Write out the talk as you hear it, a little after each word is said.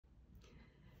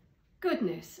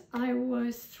Goodness, I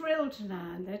was thrilled to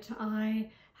learn that I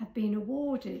have been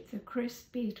awarded the Chris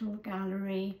Beetle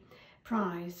Gallery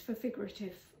Prize for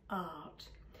Figurative Art.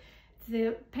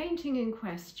 The painting in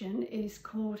question is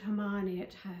called Hermione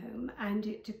at Home, and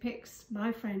it depicts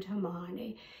my friend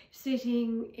Hermione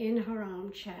sitting in her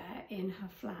armchair in her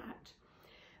flat.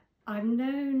 I've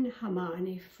known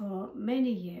Hermione for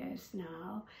many years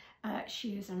now.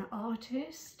 She is an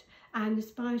artist, and in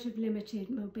spite of limited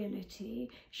mobility,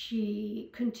 she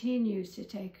continues to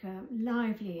take a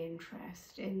lively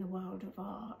interest in the world of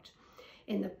art.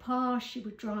 In the past, she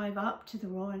would drive up to the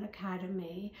Royal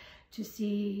Academy to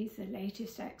see the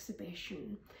latest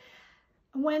exhibition.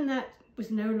 And when that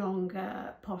was no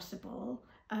longer possible,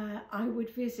 I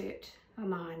would visit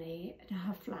Hermione at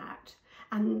her flat,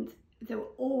 and there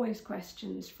were always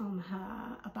questions from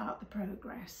her about the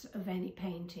progress of any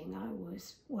painting I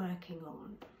was working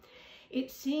on. It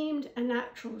seemed a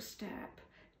natural step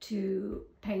to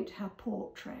paint her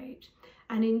portrait,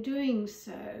 and in doing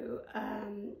so,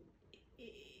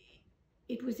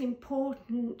 it was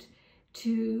important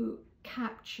to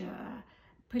capture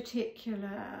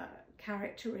particular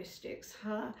characteristics,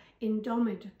 her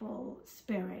indomitable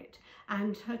spirit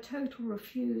and her total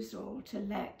refusal to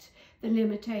let the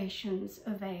limitations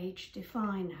of age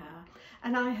define her.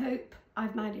 And I hope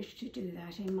I've managed to do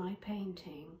that in my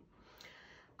painting.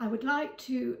 I would like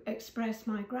to express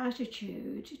my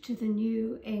gratitude to the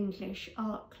New English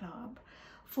Art Club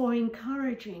for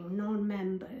encouraging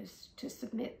non-members to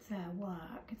submit their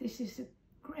work. This is a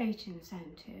great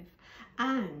incentive,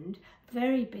 and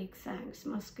very big thanks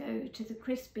must go to the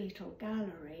Chris Beetle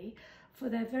Gallery for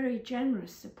their very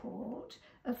generous support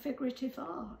of figurative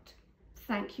art.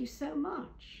 Thank you so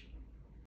much.